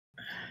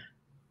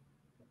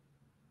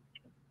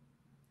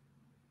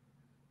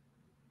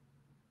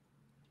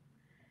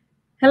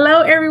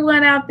Hello,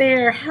 everyone out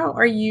there. How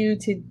are you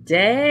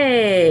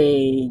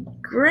today?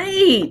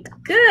 Great.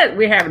 Good.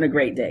 We're having a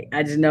great day.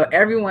 I just know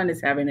everyone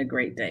is having a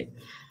great day.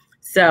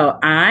 So,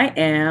 I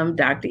am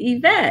Dr.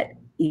 Yvette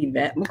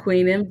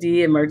McQueen,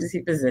 MD,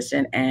 emergency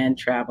physician and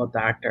travel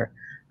doctor,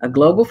 a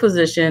global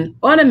physician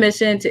on a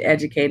mission to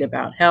educate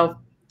about health,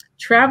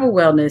 travel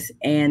wellness,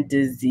 and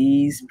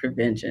disease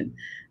prevention.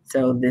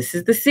 So, this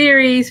is the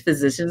series,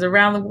 Physicians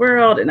Around the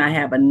World, and I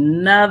have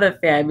another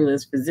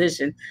fabulous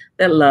physician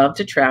that love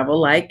to travel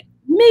like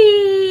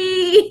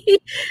me.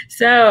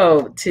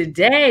 So,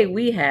 today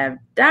we have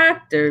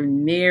Dr.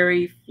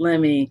 Mary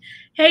Fleming.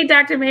 Hey,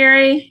 Dr.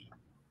 Mary.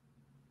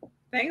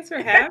 Thanks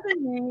for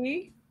having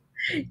me.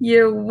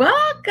 You're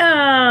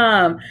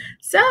welcome.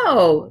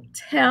 So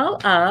tell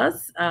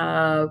us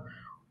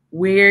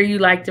where you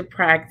like to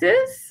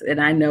practice. And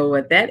I know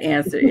what that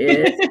answer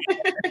is.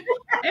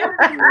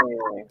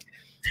 Everywhere.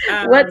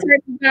 What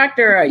type of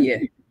doctor are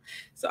you?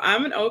 So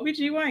I'm an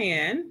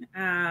OBGYN,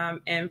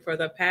 and for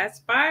the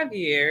past 5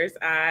 years,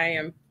 I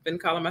am been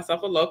calling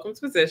myself a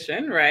locums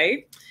physician,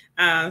 right?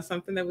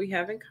 Something that we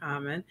have in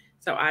common.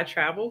 So I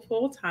travel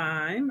full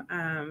time.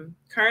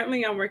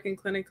 Currently, I'm working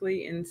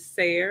clinically in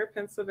Sayre,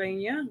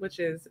 Pennsylvania, which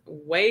is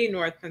way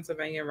north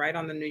Pennsylvania, right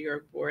on the New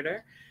York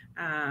border.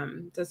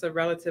 Just a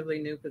relatively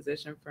new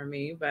position for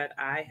me, but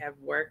I have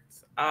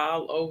worked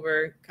all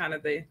over kind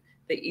of the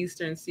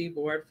eastern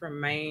seaboard from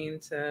Maine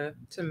to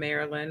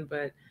Maryland,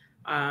 but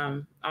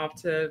off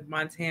to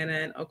Montana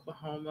and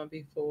Oklahoma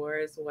before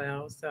as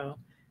well. So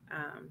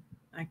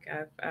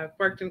I've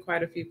worked in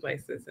quite a few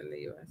places in the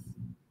U.S.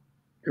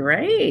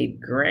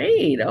 Great,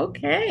 great.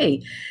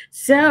 Okay.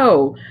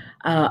 So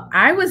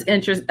I was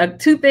interested,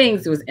 two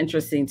things was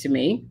interesting to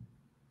me.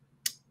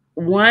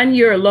 One,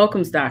 you're a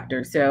locums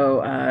doctor.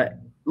 So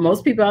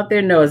most people out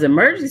there know as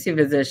emergency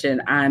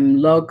physician, I'm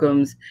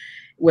locums.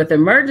 With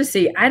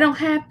emergency, I don't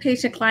have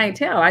patient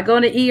clientele. I go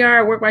in the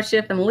ER, work my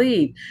shift, and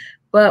leave.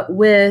 But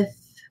with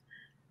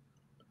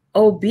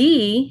OB,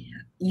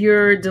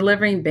 you're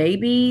delivering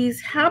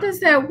babies. How does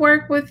that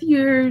work with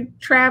your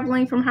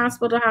traveling from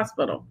hospital to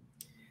hospital?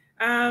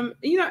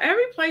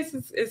 Every place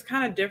is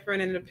kind of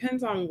different and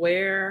depends on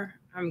where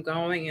I'm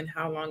going and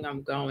how long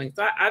I'm going.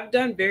 So I've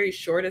done very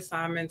short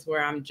assignments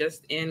where I'm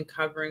just in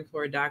covering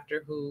for a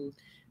doctor who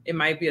it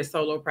might be a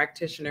solo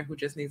practitioner who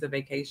just needs a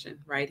vacation,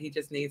 right? He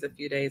just needs a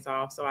few days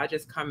off. So I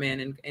just come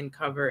in and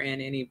cover in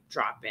any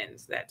drop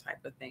ins, that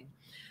type of thing.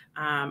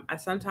 I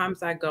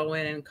go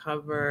in and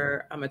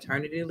cover a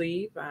maternity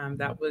leave.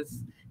 That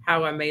was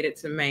how I made it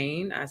to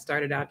Maine. I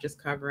started out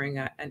just covering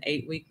an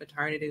 8-week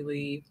maternity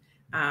leave.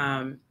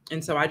 And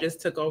so I just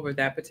took over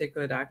that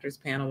particular doctor's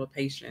panel of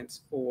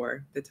patients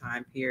for the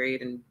time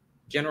period and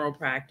general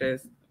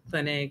practice,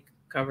 clinic,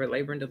 covered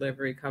labor and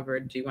delivery,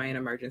 covered GYN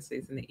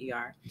emergencies in the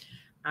ER.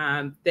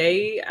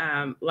 They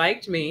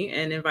liked me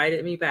and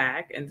invited me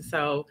back. And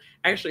so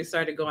I actually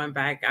started going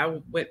back. I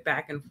went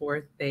back and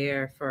forth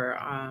there for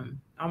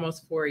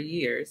almost 4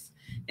 years.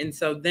 And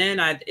so then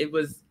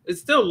it's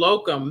still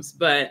locums,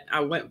 but I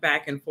went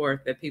back and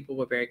forth that people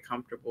were very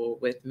comfortable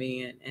with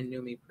me and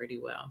knew me pretty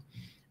well.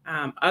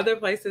 Other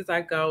places I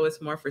go is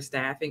more for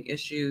staffing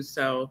issues.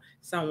 So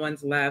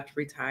someone's left,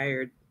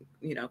 retired,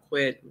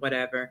 quit,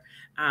 whatever.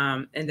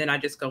 And then I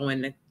just go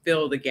in and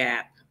fill the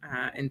gap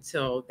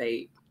until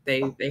they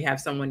have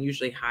someone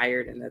usually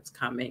hired and that's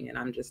coming, and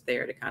I'm just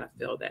there to kind of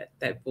fill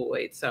that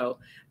void. So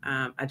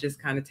I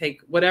just kind of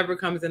take whatever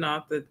comes in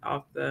off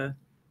the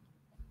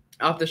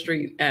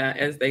street,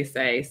 as they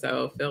say.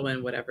 So fill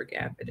in whatever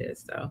gap it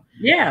is. So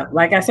Yeah,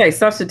 like I say,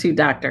 substitute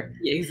doctor.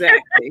 yeah,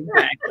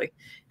 exactly.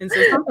 And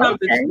so sometimes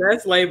it's Okay.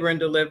 just labor and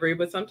delivery,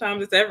 but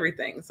sometimes it's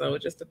everything. So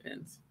it just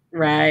depends.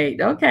 Right.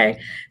 Okay.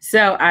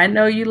 So I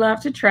know you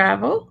love to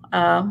travel,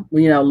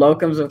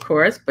 locums, of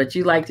course, but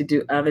you like to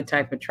do other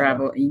type of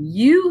travel. And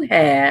you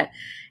had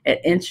an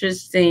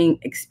interesting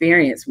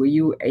experience where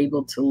you were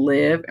able to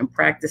live and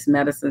practice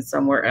medicine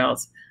somewhere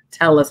else.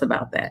 Tell us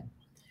about that.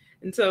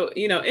 And so,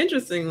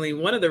 interestingly,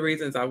 one of the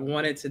reasons I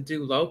wanted to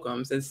do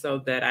locums is so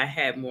that I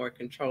had more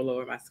control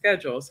over my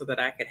schedule so that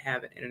I could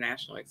have an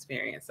international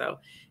experience. So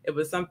it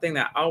was something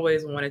that I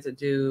always wanted to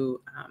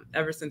do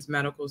ever since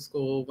medical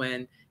school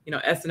when,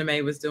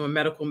 SNMA was doing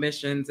medical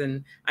missions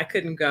and I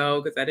couldn't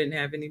go because I didn't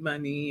have any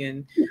money.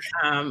 And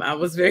I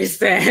was very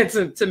sad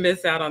to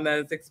miss out on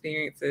those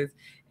experiences.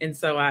 And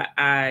so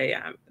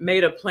I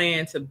made a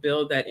plan to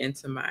build that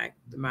into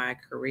my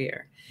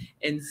career.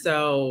 And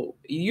so,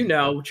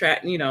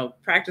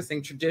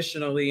 practicing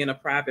traditionally in a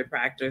private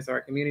practice or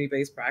a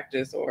community-based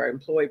practice or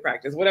employee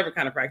practice, whatever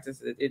kind of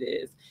practice it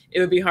is, it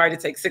would be hard to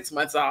take 6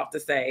 months off to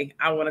say,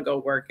 I want to go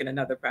work in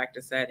another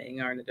practice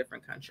setting or in a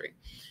different country.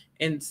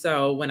 And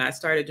so when I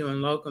started doing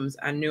locums,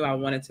 I knew I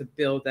wanted to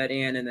build that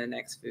in the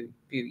next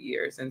few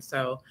years. And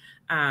so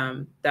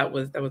that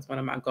was one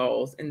of my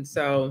goals. And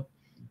so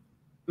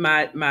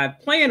my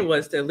plan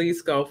was to at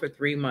least go for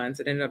 3 months.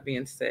 It ended up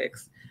being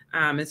 6.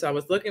 And so I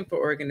was looking for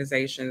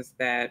organizations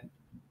that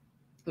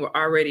were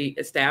already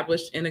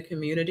established in a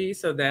community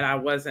so that I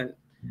wasn't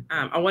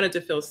I wanted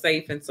to feel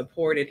safe and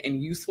supported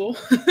and useful.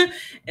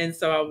 And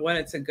so I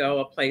wanted to go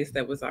a place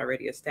that was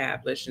already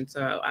established. And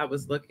so I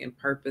was looking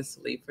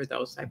purposely for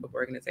those type of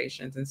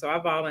organizations. And so I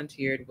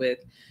volunteered with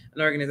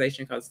an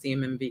organization called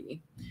CMMB.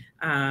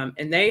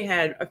 And they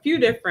had a few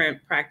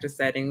different practice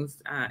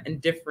settings in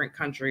different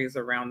countries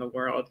around the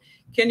world.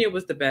 Kenya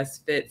was the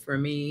best fit for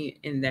me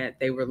in that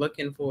they were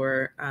looking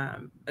for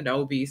an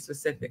OB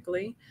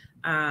specifically.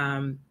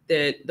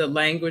 The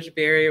language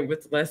barrier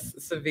was less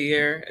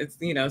severe. It's,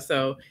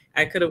 so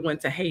I could have went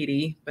to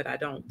Haiti, but I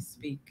don't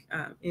speak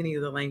any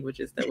of the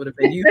languages that would have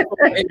been useful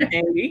in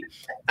Haiti.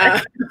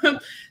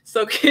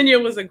 So Kenya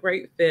was a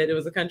great fit. It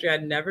was a country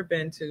I'd never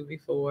been to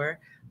before.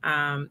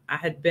 I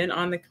had been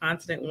on the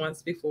continent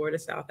once before to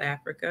South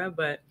Africa,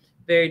 but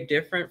very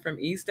different from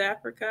East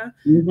Africa.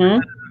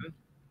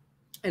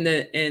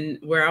 And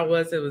where I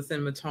was, it was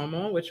in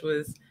Matomo, which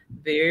was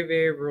very,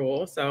 very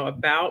rural. So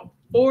about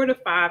 4 to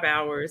 5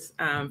 hours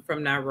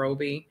from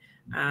Nairobi,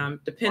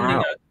 depending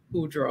on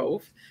who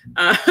drove.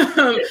 But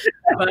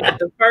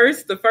the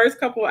first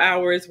couple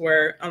hours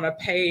were on a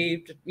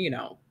paved,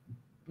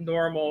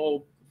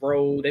 normal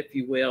road, if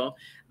you will.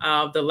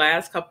 The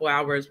last couple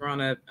hours were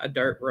on a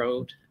dirt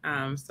road.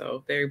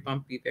 So very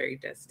bumpy, very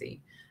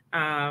dusty.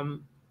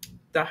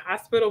 The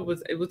hospital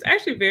was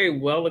actually very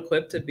well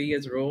equipped to be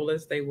as rural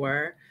as they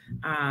were.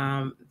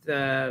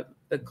 The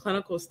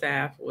clinical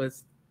staff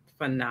was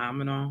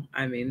phenomenal.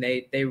 I mean,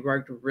 they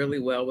worked really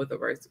well with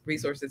the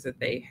resources that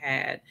they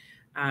had.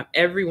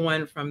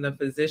 Everyone from the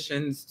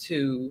physicians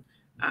to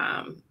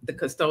the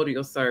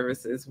custodial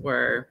services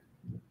were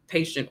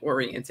patient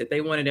oriented.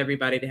 They wanted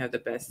everybody to have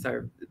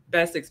the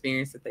best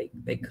experience that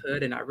they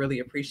could. And I really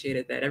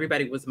appreciated that.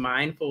 Everybody was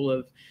mindful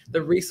of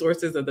the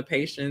resources of the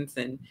patients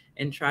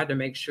and tried to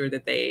make sure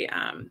that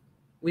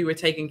we were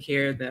taking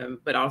care of them,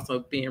 but also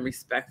being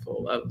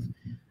respectful of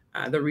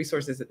the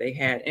resources that they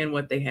had and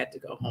what they had to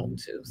go home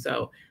to.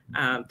 So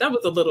that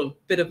was a little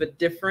bit of a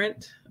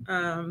different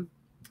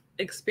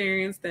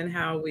experience than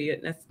how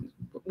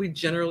we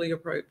generally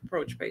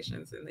approach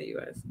patients in the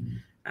U.S.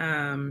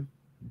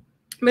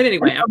 But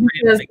anyway, I'm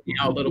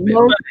a little bit.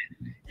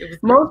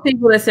 Most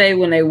people that say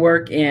when they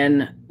work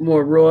in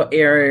more rural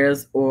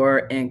areas or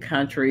in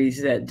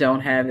countries that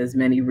don't have as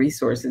many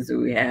resources as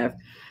we have,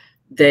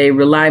 they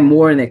rely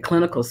more on their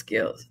clinical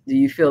skills. Do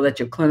you feel that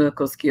your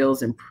clinical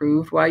skills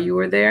improved while you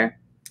were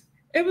there?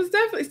 It was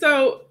definitely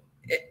so.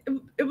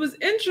 It was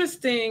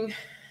interesting.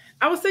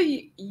 I would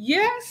say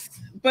yes,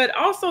 but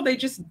also they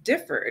just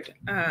differed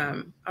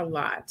a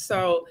lot.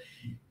 So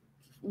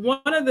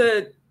one of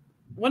the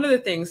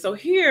things, so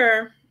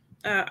here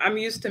I'm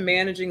used to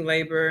managing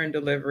labor and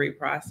delivery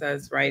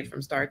process, right,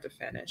 from start to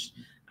finish.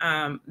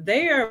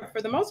 There,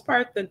 for the most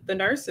part, the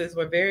nurses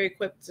were very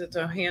equipped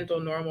to handle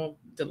normal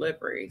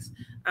deliveries.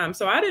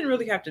 So I didn't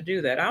really have to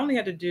do that. I only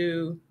had to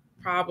do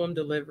problem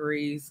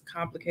deliveries,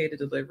 complicated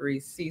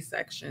deliveries,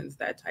 C-sections,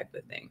 that type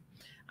of thing.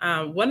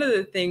 One of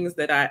the things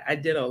that I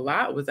did a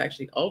lot was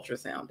actually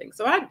ultrasounding.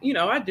 So I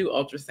do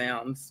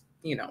ultrasounds,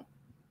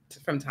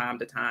 from time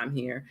to time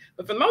here.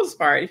 But for the most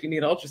part, if you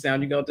need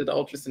ultrasound, you go to the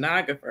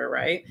ultrasonographer,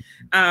 right?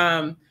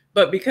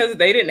 But because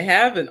they didn't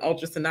have an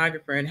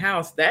ultrasonographer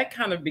in-house, that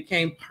kind of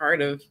became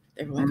part of,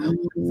 they were like, oh,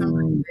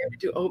 somebody there to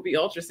do OB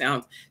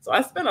ultrasounds. So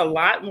I spent a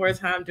lot more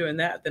time doing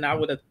that than I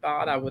would have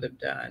thought I would have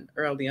done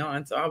early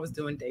on. So I was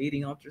doing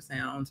dating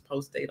ultrasounds,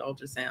 post-date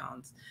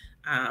ultrasounds,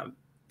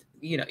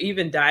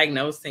 even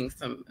diagnosing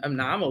some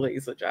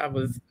anomalies, which I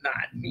was not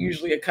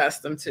usually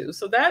accustomed to.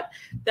 So that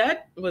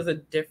was a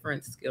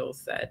different skill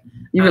set.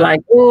 You were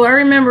like, oh, I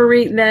remember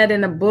reading that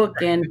in a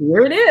book, and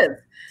here it is.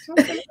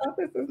 Something about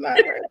this is not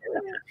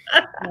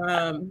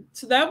right.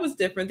 So that was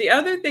different. The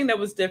other thing that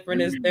was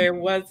different is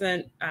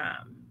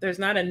there's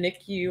not a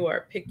NICU or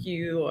a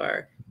PICU,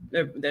 or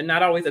they're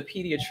not always a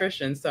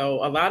pediatrician.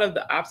 So a lot of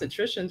the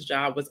obstetrician's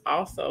job was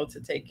also to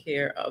take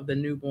care of the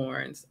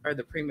newborns or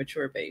the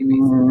premature babies.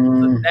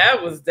 So that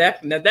was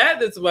definitely,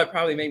 that is what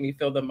probably made me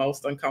feel the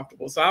most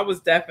uncomfortable. So I was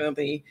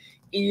definitely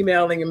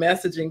emailing and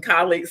messaging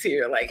colleagues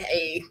here like,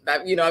 hey,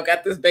 I've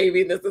got this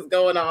baby, this is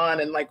going on,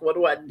 and like, what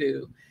do I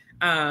do?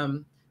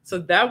 So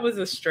that was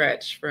a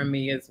stretch for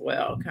me as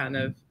well, kind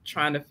of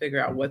trying to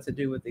figure out what to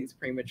do with these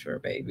premature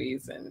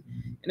babies. And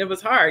it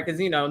was hard because,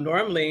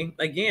 normally,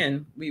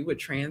 again, we would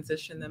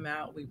transition them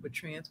out. We would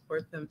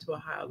transport them to a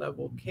higher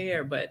level of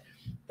care, but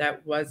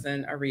that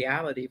wasn't a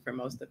reality for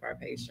most of our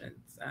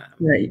patients.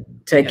 Right.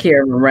 Take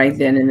care of them right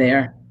then and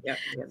there. Yep.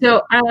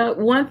 So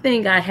one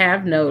thing I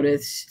have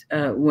noticed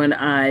when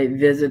I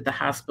visit the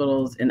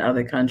hospitals in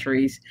other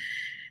countries,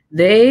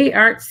 they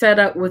aren't set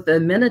up with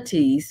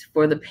amenities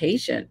for the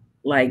patient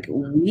like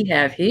we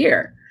have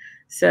here.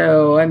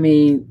 So, I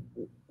mean,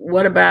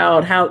 what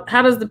about how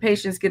does the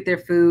patients get their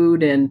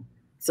food and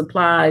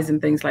supplies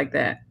and things like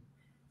that?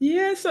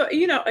 Yeah. So,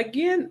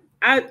 again,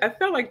 I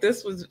felt like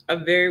this was a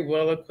very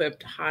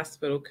well-equipped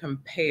hospital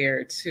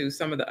compared to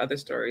some of the other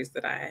stories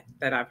that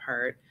I've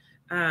heard.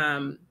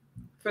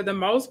 For the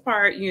most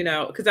part,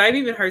 because I've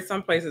even heard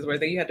some places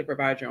where you had to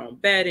provide your own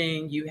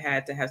bedding, you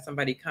had to have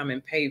somebody come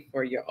and pay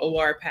for your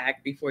OR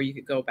pack before you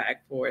could go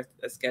back for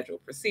a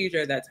scheduled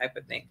procedure, that type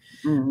of thing.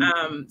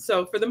 Mm-hmm.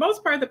 So for the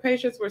most part, the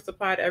patients were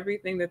supplied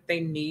everything that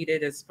they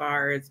needed as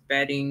far as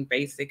bedding,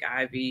 basic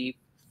IV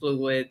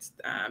fluids,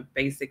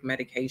 basic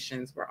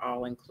medications were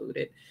all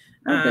included.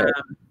 Okay.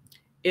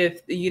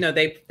 If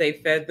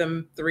they fed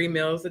them 3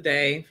 meals a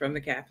day from the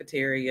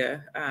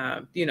cafeteria,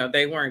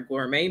 they weren't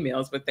gourmet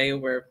meals, but they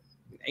were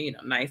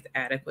nice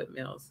adequate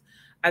meals.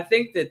 I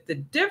think that the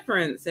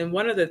difference, and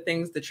one of the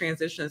things, the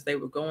transitions they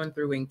were going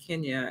through in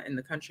Kenya and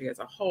the country as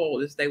a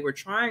whole, is they were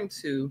trying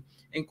to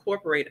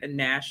incorporate a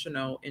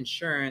national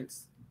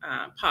insurance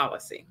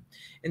policy.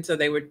 And so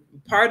they were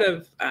part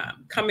of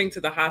coming to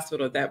the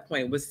hospital at that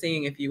point was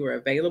seeing if you were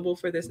available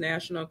for this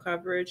national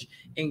coverage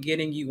and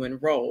getting you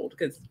enrolled.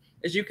 Because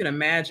as you can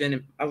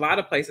imagine, a lot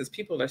of places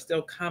people are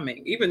still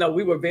coming, even though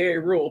we were very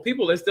rural,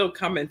 people are still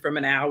coming from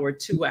an hour,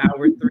 2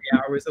 hours, 3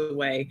 hours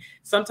away,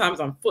 sometimes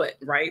on foot,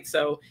 right?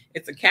 So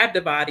it's a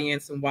captive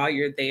audience. And while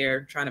you're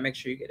there, trying to make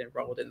sure you get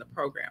enrolled in the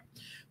program.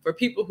 For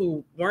people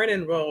who weren't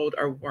enrolled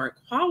or weren't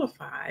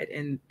qualified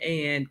and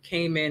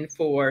came in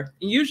for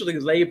usually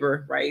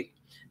labor, right?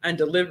 And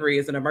delivery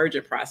is an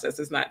emergent process.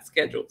 It's not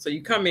scheduled. So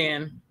you come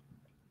in,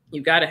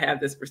 you got to have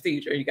this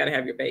procedure. You got to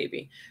have your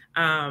baby.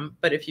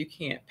 But if you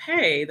can't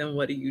pay, then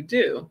what do you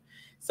do?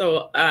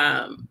 So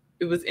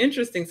it was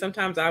interesting.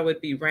 Sometimes I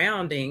would be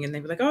rounding and they'd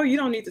be like, oh, you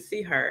don't need to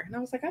see her. And I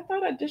was like, I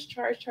thought I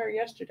discharged her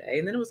yesterday.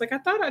 And then it was like, I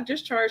thought I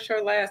discharged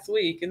her last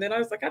week. And then I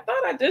was like, I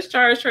thought I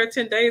discharged her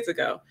 10 days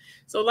ago.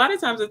 So a lot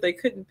of times if they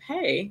couldn't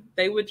pay,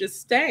 they would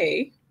just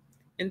stay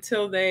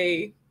until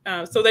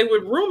so they were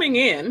rooming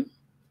in,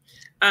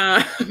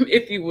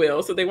 if you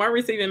will. So they weren't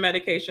receiving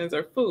medications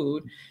or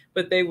food,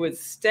 but they would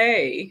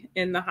stay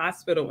in the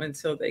hospital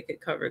until they could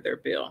cover their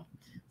bill.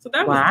 So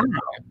that was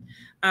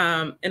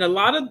different. And a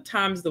lot of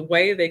times the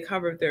way they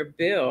covered their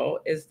bill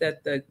is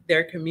that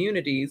their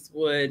communities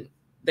would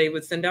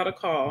send out a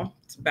call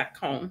back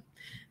home,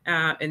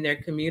 and their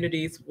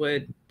communities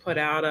would put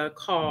out a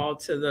call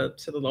to the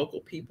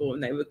local people,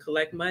 and they would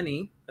collect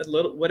money, a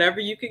little,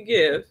 whatever you could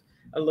give,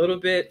 a little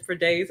bit for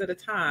days at a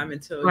time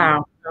until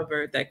you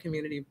covered that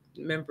community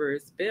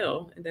member's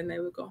bill, and then they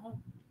would go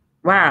home.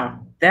 Wow,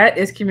 that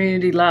is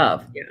community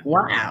love. Yeah.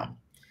 Wow.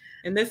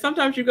 And then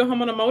sometimes you go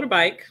home on a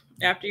motorbike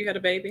after you had a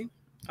baby.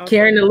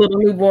 Carrying a little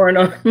newborn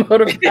on a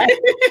motorbike.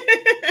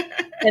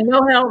 And no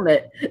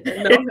helmet.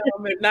 No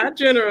helmet. Not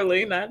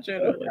generally.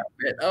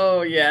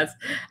 Oh, yes.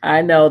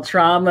 I know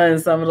trauma in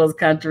some of those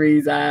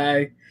countries.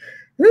 Yeah,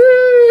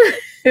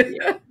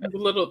 that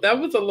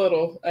was a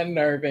little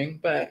unnerving,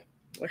 but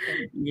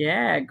okay.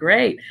 Yeah,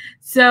 great.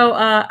 So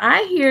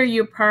I hear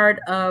you're part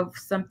of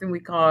something we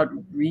call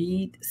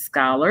Reede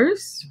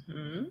Scholars.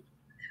 Mm-hmm.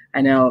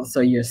 I know. So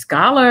you're a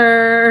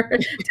scholar. Tell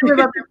me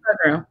about that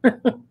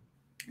program.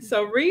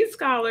 So Reede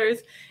Scholars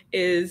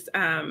is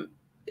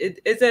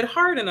it's at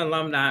heart an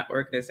alumni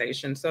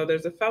organization. So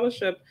there's a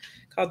fellowship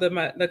called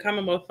the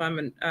Commonwealth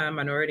Fund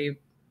Minority.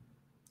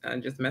 I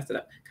just messed it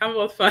up.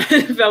 Commonwealth Fund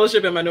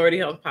Fellowship in Minority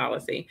Health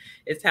Policy.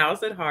 It's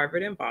housed at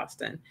Harvard in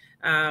Boston.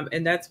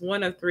 And that's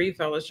one of 3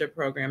 fellowship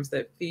programs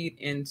that feed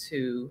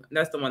into,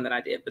 that's the one that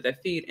I did, but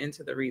that feed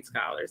into the Reede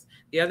Scholars.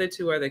 The other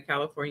 2 are the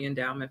California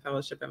Endowment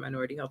Fellowship in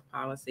Minority Health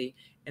Policy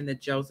and the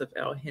Joseph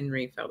L.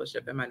 Henry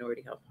Fellowship in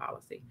Minority Health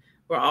Policy.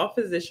 We're all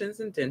physicians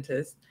and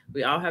dentists.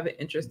 We all have an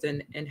interest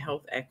in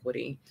health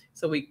equity.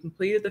 So we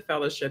completed the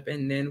fellowship,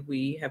 and then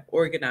we have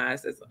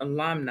organized as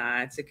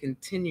alumni to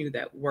continue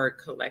that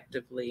work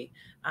collectively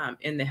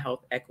in the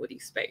health equity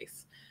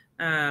space.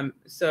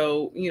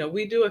 So,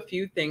 we do a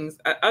few things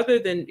other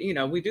than,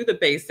 we do the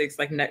basics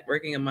like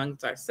networking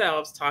amongst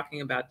ourselves,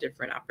 talking about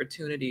different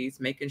opportunities,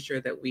 making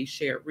sure that we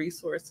share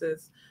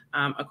resources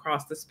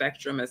across the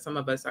spectrum, as some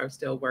of us are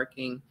still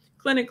working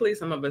clinically,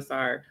 some of us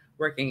are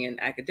working in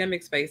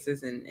academic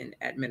spaces and in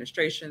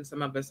administration.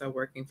 Some of us are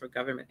working for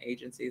government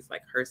agencies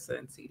like HRSA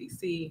and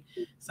CDC.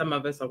 Some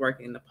of us are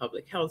working in the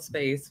public health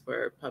space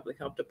for public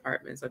health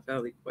departments or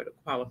federally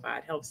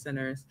qualified health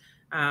centers.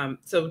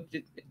 So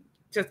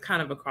just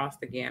kind of across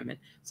the gamut.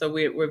 So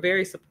we're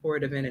very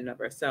supportive in and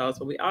of ourselves,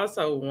 but we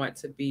also want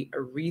to be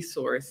a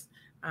resource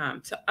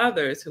to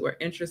others who are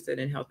interested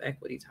in health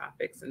equity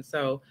topics. And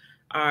so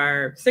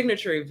our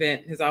signature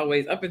event has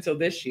always, up until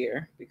this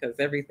year, because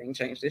everything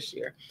changed this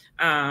year,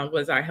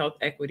 was our Health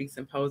Equity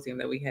Symposium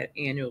that we had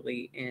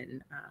annually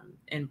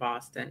in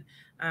Boston.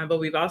 But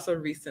we've also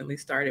recently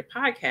started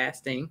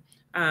podcasting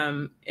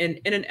in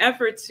an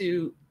effort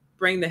to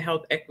bring the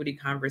health equity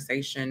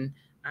conversation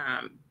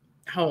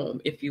home,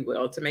 if you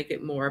will, to make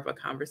it more of a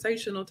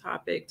conversational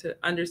topic, to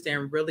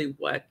understand really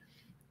what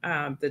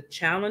the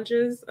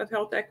challenges of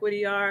health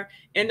equity are,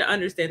 and to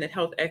understand that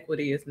health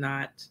equity is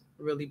not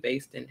really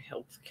based in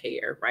health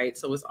care, right?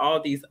 So it's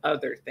all these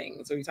other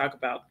things. So we talk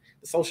about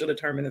the social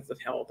determinants of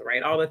health,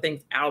 right? All the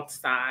things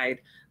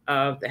outside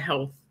of the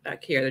health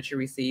care that you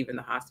receive in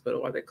the hospital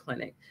or the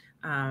clinic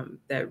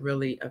that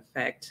really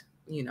affect,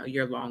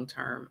 your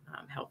long-term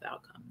health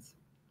outcomes.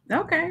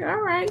 Okay,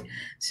 all right.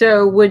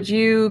 So, would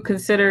you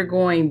consider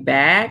going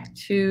back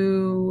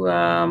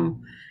to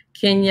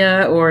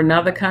Kenya or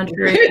another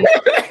country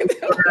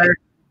for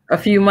a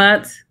few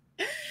months?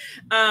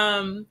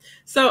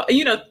 So,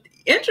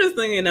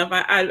 interestingly enough,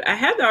 I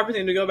had the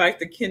opportunity to go back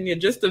to Kenya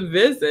just to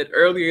visit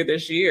earlier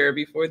this year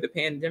before the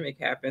pandemic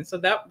happened. So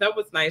that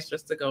was nice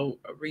just to go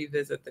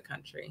revisit the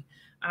country.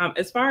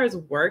 As far as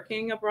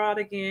working abroad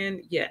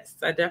again, yes,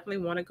 I definitely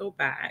want to go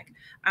back.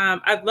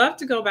 I'd love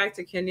to go back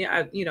to Kenya.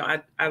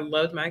 I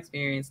loved my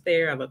experience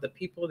there. I love the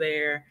people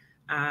there.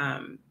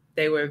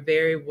 They were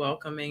very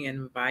welcoming and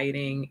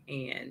inviting,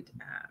 and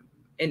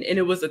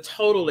it was a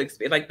total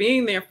experience. Like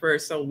being there for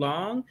so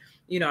long,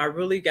 I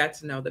really got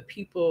to know the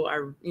people.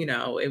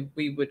 If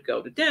we would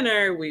go to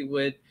dinner, we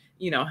would,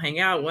 hang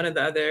out. One of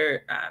the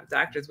other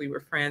doctors, we were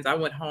friends. I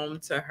went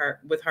home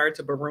with her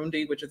to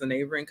Burundi, which is a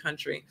neighboring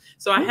country.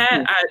 So I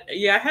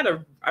had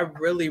a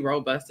really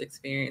robust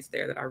experience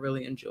there that I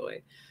really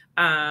enjoyed.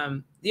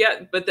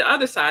 But the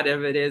other side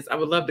of it is I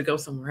would love to go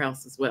somewhere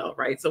else as well,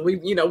 right? So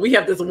we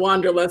have this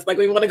wanderlust, like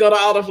we want to go to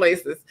all the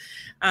places.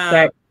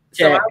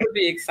 So I would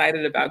be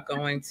excited about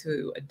going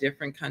to a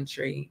different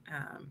country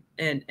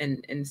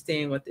and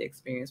seeing what the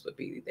experience would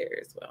be there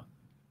as well.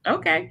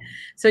 Okay.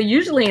 So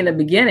usually in the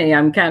beginning,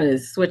 I'm kind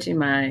of switching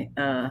my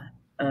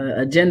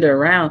agenda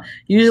around.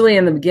 Usually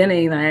in the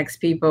beginning, I ask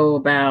people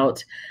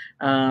about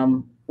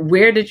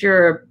where did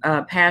your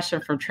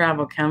passion for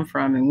travel come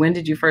from, and when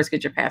did you first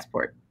get your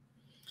passport?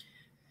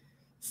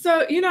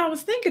 So, I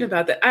was thinking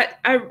about that.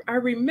 I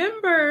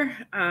remember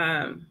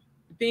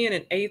being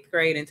in 8th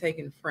grade and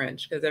taking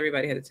French because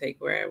everybody had to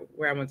take where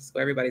I went to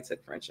school. Everybody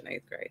took French in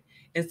 8th grade,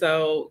 and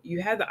so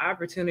you had the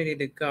opportunity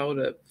to go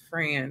to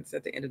France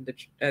at the end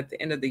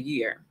of the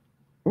year.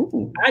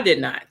 Ooh. I did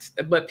not,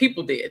 but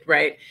people did,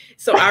 right?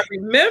 So I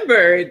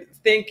remember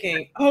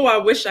thinking, "Oh, I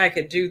wish I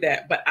could do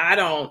that," but I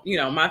don't.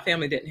 My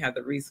family didn't have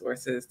the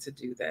resources to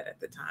do that at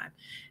the time.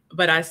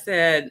 But I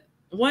said,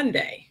 one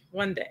day,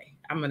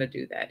 I'm going to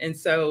do that. And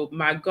so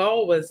my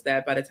goal was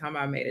that by the time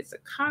I made it to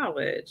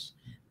college,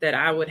 that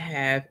I would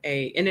have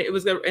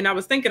and I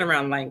was thinking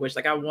around language,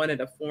 like I wanted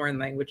a foreign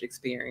language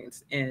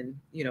experience in,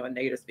 a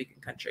native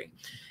speaking country.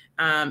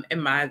 And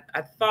I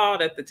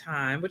thought at the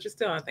time, which is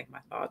still, I think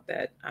my thought,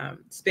 that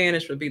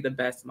Spanish would be the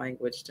best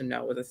language to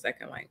know as a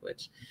second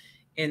language.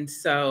 And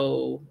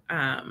so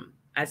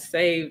I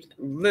saved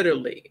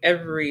literally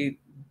every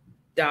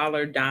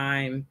dollar,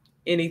 dime,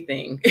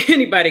 anything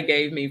anybody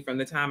gave me from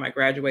the time I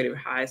graduated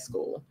high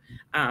school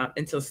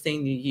until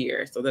senior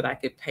year so that I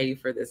could pay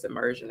for this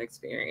immersion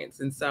experience.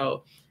 And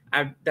so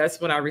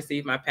that's when I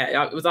received my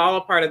It was all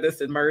a part of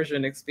this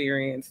immersion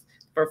experience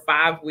for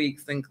 5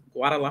 weeks in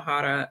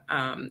Guadalajara,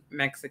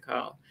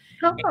 Mexico.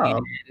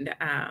 Oh.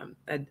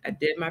 And I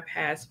did my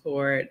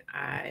passport.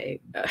 I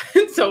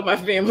told my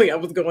family I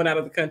was going out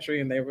of the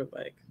country, and they were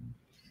like,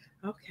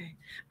 okay.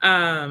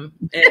 And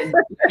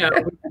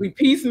we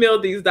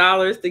piecemealed these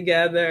dollars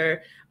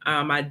together.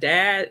 My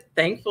dad,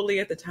 thankfully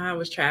at the time,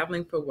 was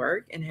traveling for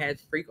work and had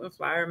frequent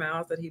flyer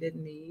miles that he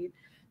didn't need.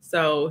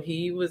 So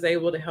he was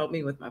able to help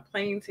me with my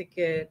plane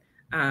ticket.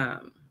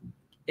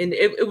 And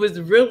it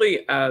was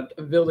really a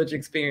village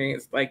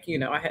experience. Like,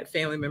 I had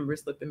family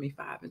members slipping me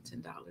 $5 and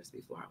 $10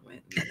 before I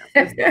went.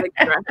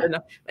 And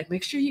like,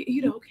 make sure you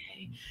eat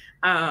okay.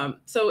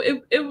 So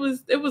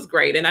it was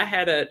great. And I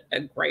had a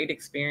great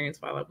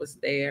experience while I was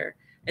there.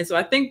 And so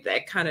I think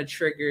that kind of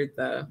triggered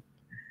the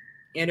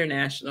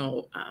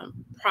international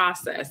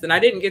process. And I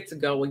didn't get to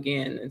go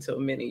again until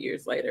many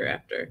years later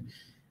after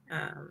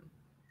I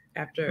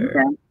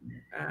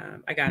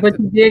got But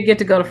you did get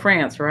to go to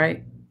France,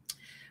 right?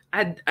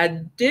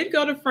 I did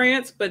go to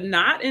France, but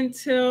not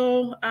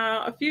until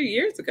a few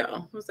years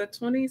ago. Was that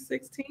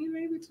 2016,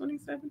 maybe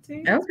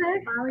 2017?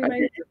 Okay. Finally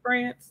made it to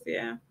France.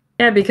 Yeah.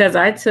 Yeah, because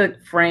I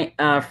took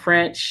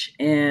French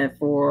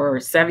for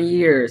 7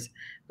 years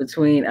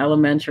between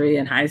elementary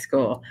and high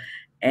school.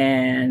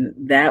 And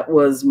that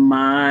was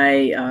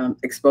my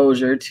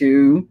exposure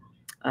to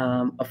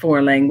a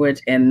foreign language.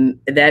 And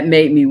that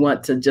made me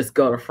want to just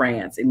go to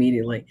France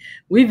immediately.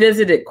 We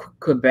visited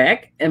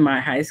Quebec in my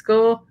high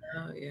school.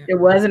 Oh, yeah. It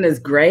wasn't as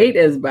great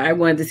but I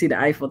wanted to see the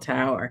Eiffel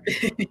Tower.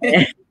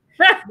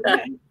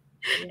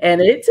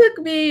 And it took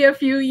me a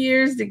few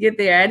years to get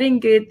there. I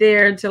didn't get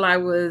there until I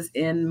was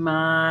in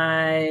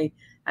my,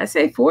 I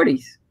say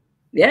 40s.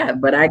 Yeah,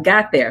 but I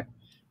got there.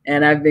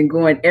 And I've been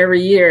going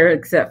every year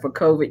except for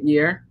COVID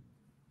year.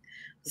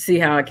 See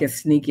how I can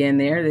sneak in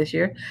there this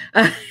year.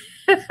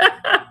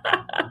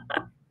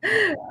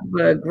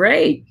 But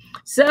great.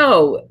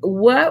 So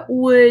what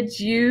would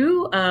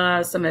you,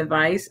 some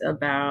advice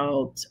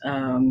about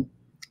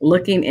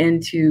looking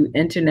into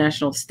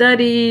international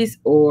studies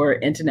or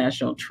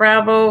international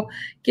travel?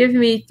 Give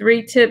me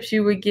 3 tips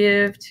you would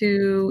give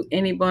to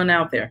anyone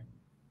out there.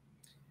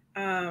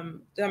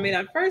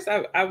 At first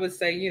I would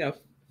say,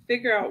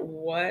 figure out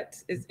what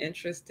is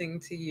interesting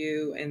to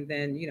you, and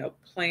then,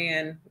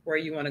 plan where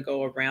you want to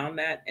go around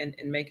that and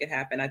make it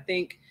happen. I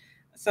think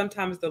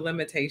sometimes the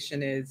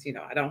limitation is,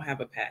 I don't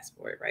have a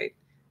passport, right?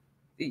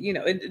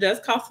 It does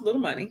cost a little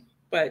money.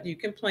 but you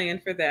can plan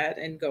for that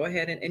and go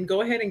ahead and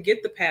go ahead and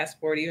get the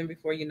passport even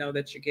before you know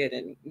that you're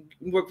getting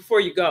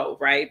before you go,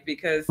 right?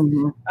 Because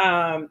you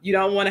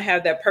don't want to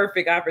have that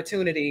perfect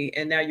opportunity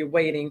and now you're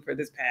waiting for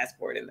this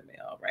passport in the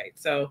mail, right?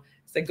 So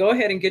go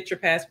ahead and get your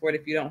passport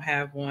if you don't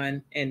have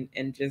one, and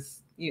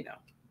just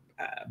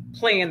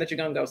plan that you're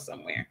going to go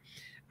somewhere.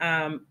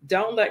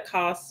 Don't let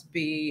costs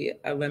be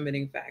a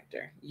limiting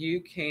factor.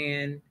 You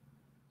can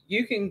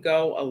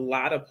go a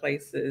lot of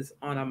places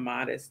on a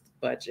modest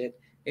budget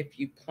if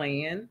you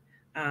plan,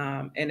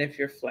 and if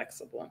you're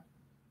flexible.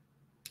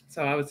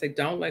 So I would say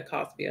don't let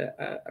cost be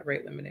a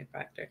rate limiting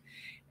factor.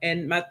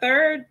 And my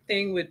third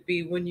thing would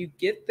be, when you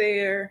get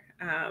there,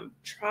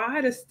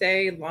 try to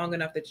stay long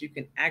enough that you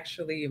can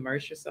actually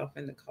immerse yourself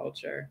in the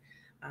culture,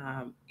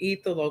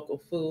 eat the local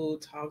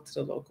food, talk to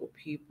the local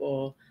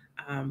people,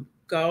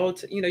 go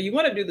to, you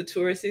want to do the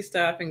touristy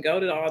stuff and go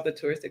to all the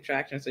tourist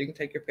attractions so you can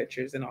take your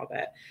pictures and all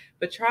that.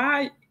 But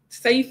try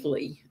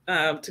safely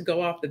to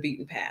go off the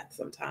beaten path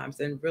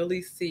sometimes and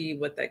really see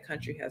what that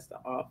country has to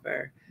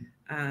offer,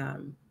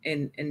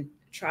 and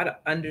try to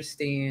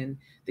understand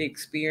the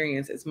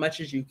experience as much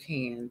as you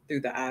can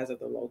through the eyes of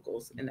the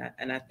locals.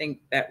 And I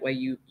think that way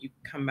you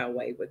come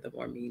away with a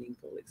more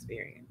meaningful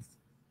experience.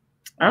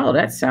 Oh,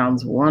 that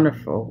sounds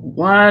wonderful.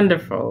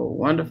 Wonderful,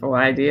 wonderful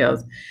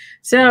ideas.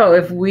 So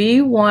if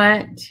we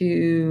want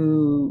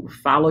to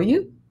follow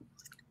you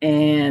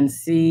and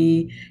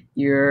see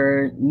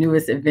your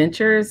newest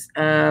adventures,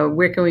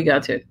 where can we go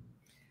to?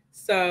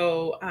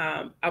 So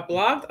I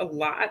blogged a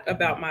lot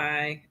about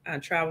my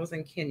travels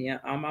in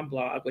Kenya on my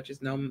blog, which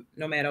is Nomad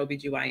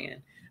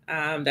OBGYN.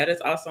 That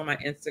is also my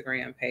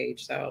Instagram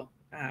page. So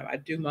I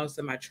do most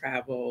of my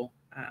travel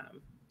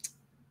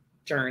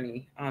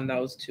journey on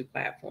those two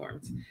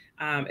platforms.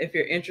 If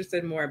you're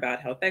interested more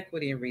about health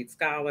equity and Reede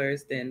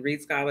Scholars, then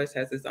Reede Scholars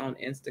has its own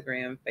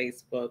Instagram,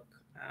 Facebook,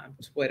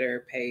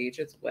 Twitter page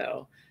as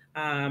well.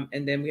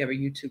 And then we have a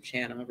YouTube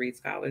channel, Reede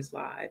Scholars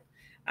Live.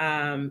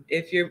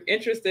 If you're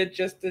interested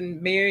just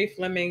in Mary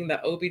Fleming, the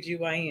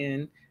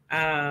OBGYN,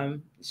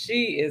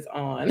 she is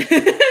on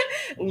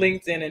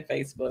LinkedIn and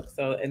Facebook.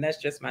 So, and that's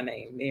just my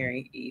name,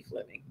 Mary E.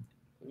 Fleming.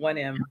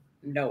 1M,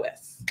 no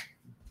S.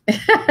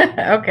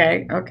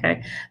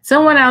 Okay.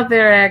 Someone out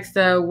there asked,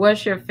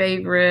 what's your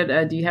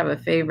favorite? Do you have a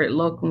favorite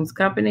locums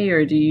company,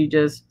 or do you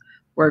just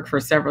work for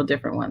several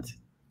different ones?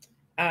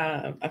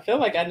 I feel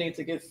like I need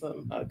to get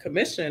some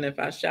commission if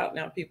I shout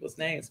out people's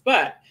names,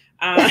 but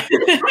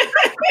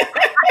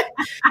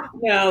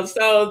no.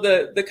 So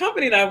the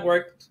company that I've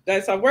worked,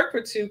 so I work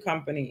for two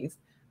companies.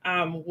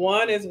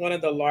 One is one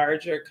of the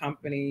larger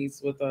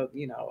companies with a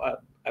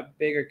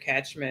bigger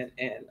catchment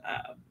and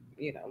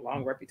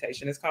long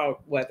reputation. It's called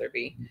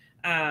Weatherby.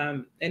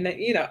 And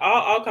then,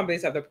 all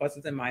companies have their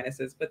pluses and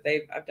minuses, but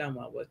I've done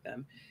well with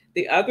them.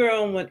 The other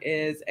one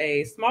is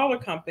a smaller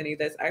company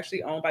that's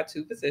actually owned by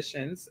two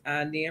physicians,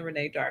 Nia and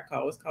Renee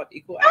Darko. It's called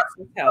Equal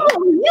Access Health.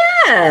 Oh,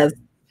 yes.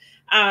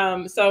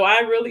 So I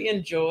really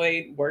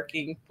enjoyed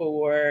working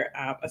for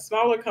a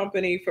smaller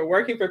company, for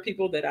working for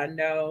people that I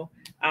know,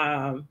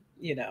 that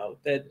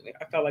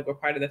I felt like were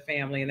part of the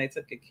family, and they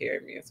took good care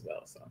of me as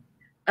well. So.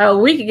 Oh,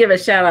 we could give a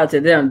shout out to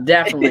them,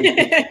 definitely.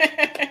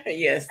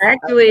 Yes.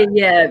 Actually,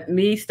 yeah,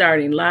 me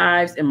starting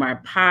lives in my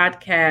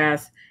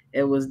podcast,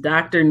 it was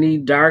Dr.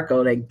 Reede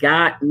Darko that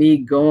got me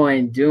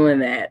going doing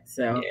that.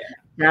 So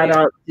shout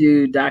out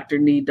to Dr.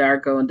 Reede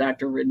Darko and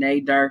Dr.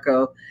 Renee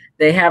Darko.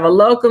 They have a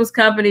locums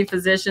company,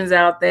 physicians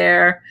out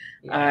there,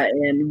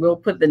 and we'll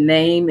put the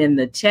name in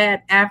the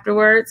chat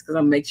afterwards because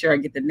I'll make sure I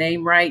get the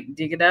name right,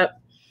 dig it up.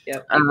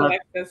 Yep, Equal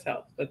Access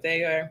Health, but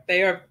they are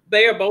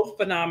both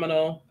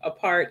phenomenal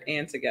apart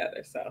and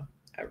together. So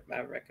I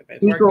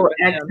recommend Equal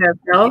Access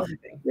Health.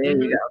 There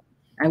you go.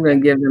 I'm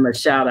going to give them a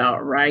shout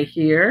out right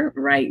here,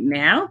 right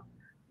now.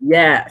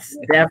 Yes,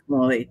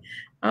 definitely.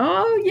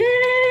 Oh,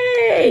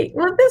 yay.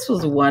 Well, this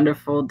was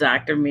wonderful,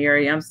 Dr.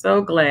 Mary. I'm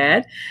so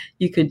glad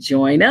you could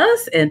join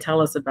us and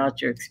tell us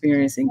about your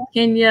experience in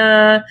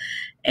Kenya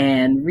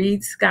and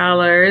Reede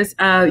Scholars.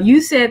 You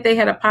said they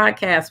had a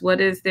podcast.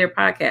 What is their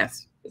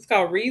podcast? It's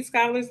called Reede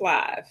Scholars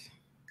Live.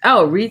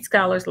 Oh, Reede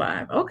Scholars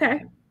Live.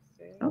 Okay.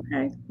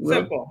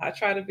 Simple. I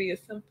try to be as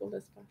simple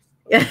as possible.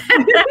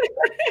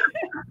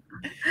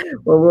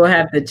 Well, we'll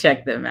have to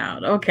check them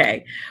out.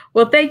 Okay.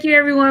 Well, thank you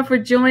everyone for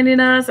joining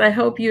us. I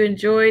hope you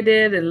enjoyed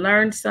it and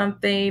learned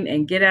something,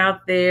 and get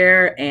out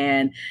there.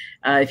 And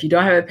if you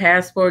don't have a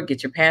passport,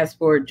 get your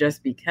passport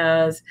just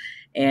because.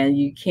 And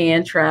you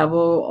can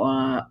travel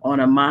on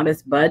a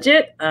modest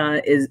budget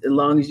as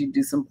long as you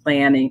do some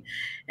planning.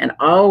 And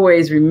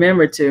always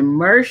remember to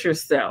immerse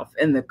yourself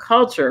in the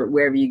culture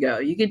wherever you go.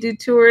 You can do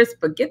tourists,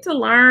 but get to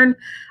learn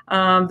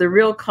the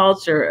real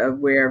culture of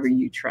wherever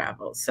you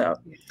travel. So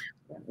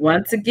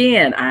once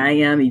again, I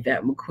am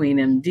Yvette McQueen,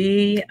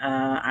 MD.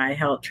 I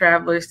help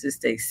travelers to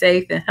stay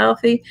safe and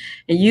healthy.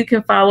 And you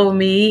can follow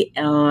me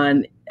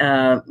on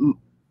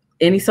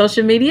any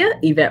social media,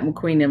 Yvette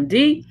McQueen,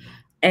 MD.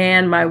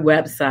 And my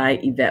website,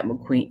 Yvette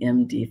McQueen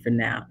MD for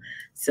now.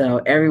 So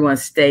everyone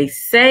stay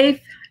safe,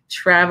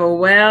 travel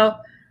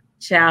well.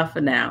 Ciao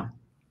for now.